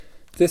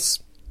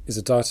This is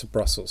a diet of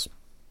Brussels.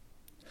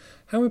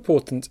 How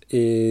important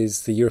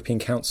is the European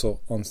Council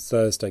on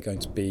Thursday going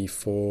to be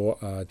for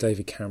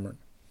David Cameron?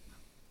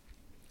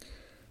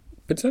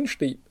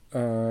 Potentially,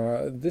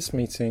 this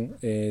meeting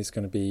is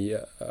going to be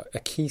a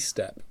key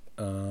step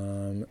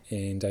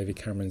in David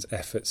Cameron's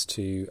efforts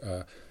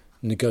to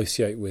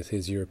negotiate with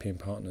his European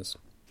partners.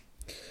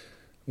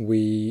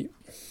 We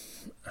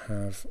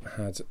have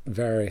had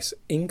various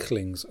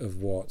inklings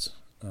of what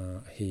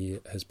he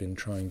has been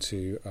trying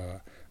to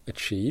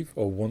achieve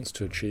or wants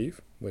to achieve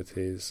with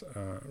his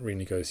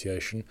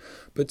renegotiation,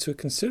 but to a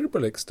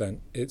considerable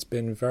extent it's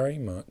been very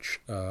much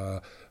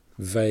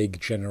vague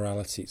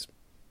generalities.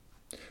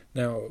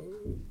 Now,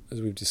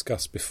 as we've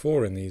discussed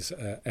before in these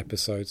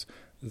episodes,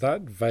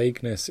 that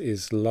vagueness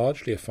is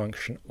largely a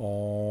function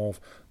of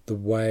the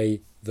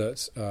way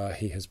that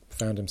he has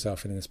found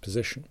himself in this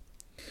position.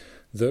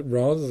 That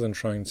rather than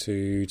trying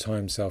to tie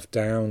himself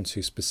down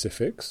to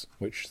specifics,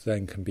 which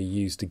then can be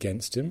used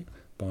against him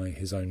by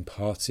his own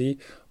party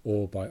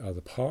or by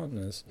other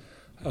partners,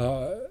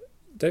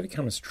 David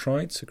Cameron's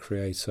tried to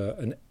create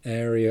an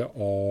area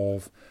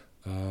of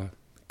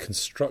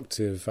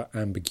constructive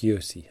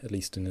ambiguity, at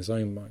least in his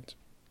own mind.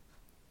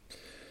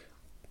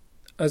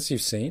 As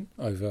you've seen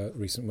over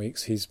recent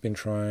weeks, he's been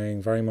trying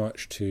very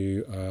much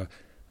to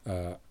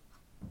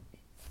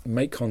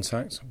make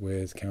contact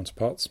with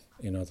counterparts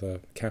in other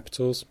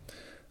capitals,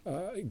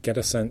 get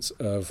a sense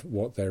of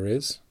what there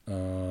is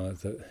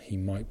that he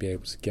might be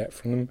able to get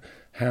from them,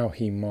 how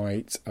he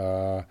might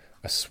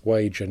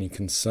assuage any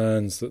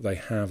concerns that they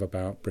have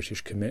about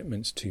British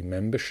commitments to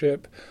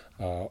membership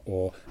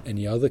or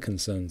any other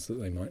concerns that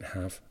they might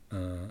have.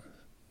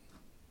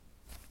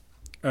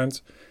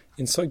 And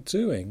in so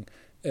doing,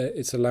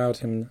 it's allowed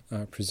him,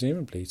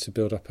 presumably, to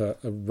build up a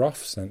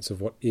rough sense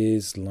of what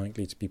is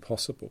likely to be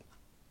possible.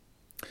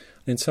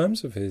 In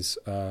terms of his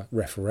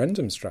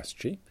referendum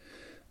strategy,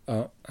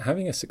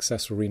 having a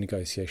successful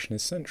renegotiation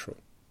is central.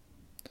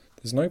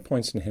 There's no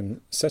point in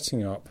him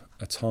setting up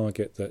a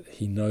target that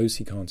he knows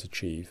he can't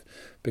achieve,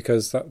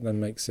 because that then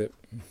makes it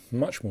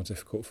much more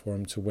difficult for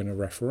him to win a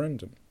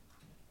referendum.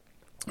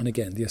 And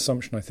again, the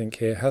assumption I think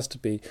here has to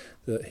be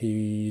that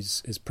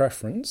his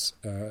preference,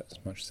 as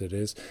much as it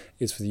is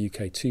for the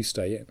UK to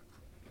stay in.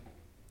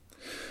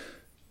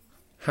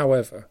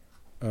 However,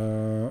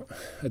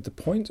 at the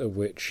point at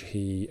which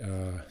he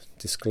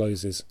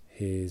discloses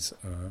his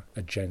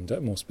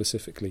agenda, more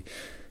specifically,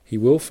 he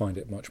will find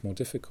it much more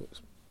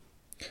difficult.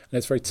 And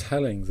it's very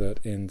telling that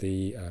in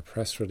the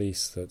press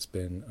release that's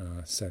been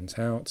sent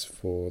out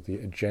for the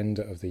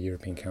agenda of the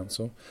European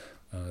Council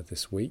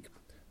this week,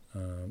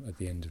 at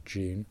the end of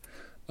June,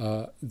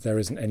 there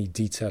isn't any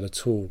detail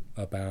at all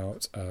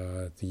about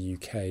the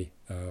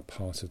UK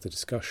part of the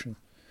discussion.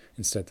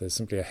 Instead, there's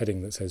simply a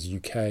heading that says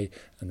UK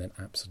and then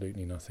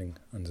absolutely nothing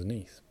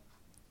underneath.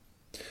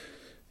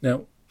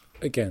 Now,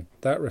 again,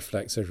 that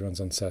reflects everyone's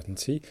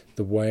uncertainty,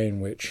 the way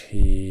in which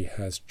he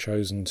has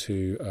chosen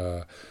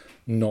to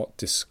not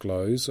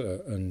disclose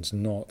and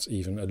not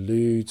even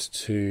allude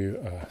to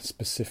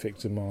specific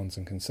demands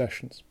and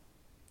concessions.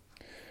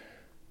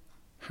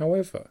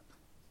 However,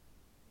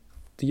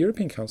 the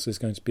European Council is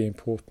going to be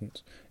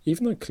important,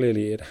 even though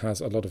clearly it has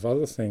a lot of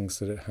other things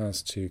that it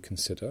has to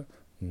consider,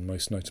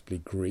 most notably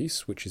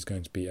Greece, which is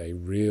going to be a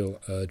real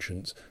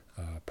urgent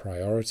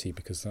priority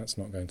because that's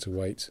not going to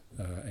wait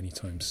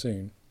anytime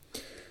soon.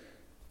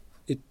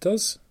 It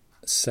does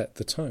set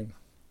the tone.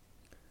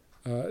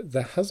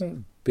 There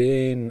hasn't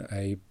been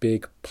a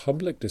big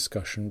public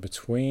discussion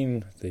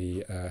between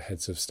the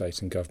heads of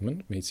state and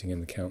government meeting in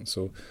the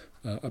Council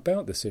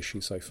about this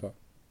issue so far.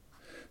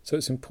 So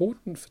it's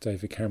important for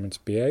David Cameron to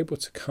be able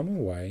to come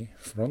away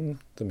from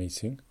the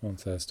meeting on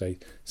Thursday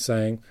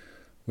saying,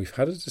 we've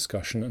had a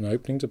discussion, an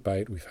opening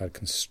debate, we've had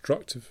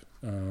constructive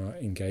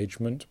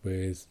engagement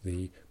with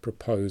the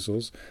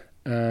proposals,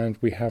 and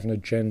we have an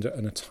agenda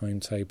and a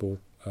timetable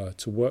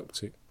to work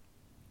to.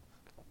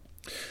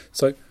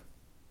 So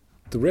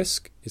the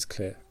risk is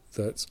clear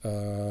that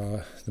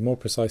the more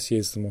precise he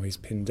is, the more he's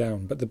pinned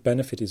down. But the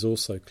benefit is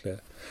also clear,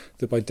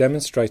 that by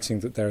demonstrating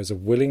that there is a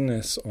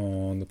willingness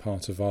on the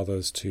part of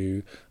others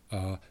to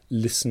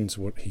listen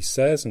to what he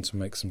says and to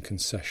make some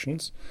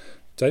concessions,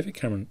 David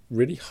Cameron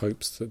really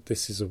hopes that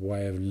this is a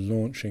way of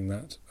launching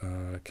that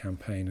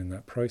campaign and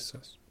that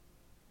process.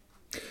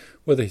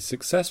 Whether he's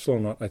successful or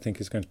not, I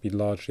think, is going to be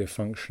largely a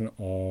function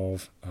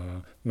of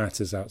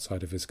matters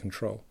outside of his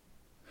control.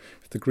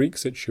 If the Greek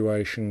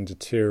situation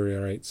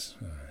deteriorates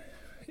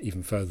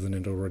even further than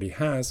it already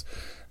has,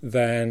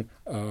 then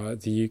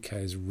the UK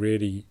is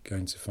really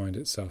going to find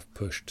itself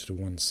pushed to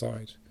one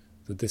side.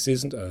 That this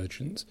isn't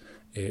urgent,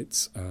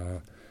 it's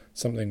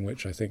something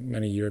which I think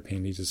many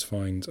European leaders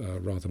find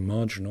rather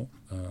marginal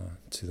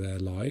to their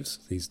lives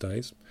these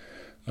days.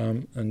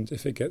 And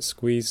if it gets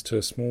squeezed to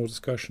a small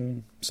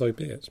discussion, so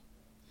be it.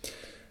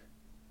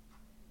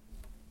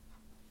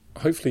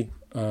 Hopefully,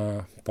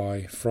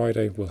 by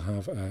Friday, we'll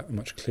have a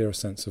much clearer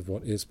sense of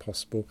what is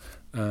possible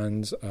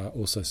and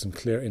also some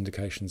clear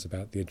indications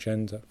about the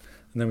agenda.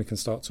 And then we can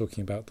start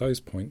talking about those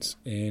points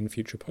in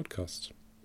future podcasts.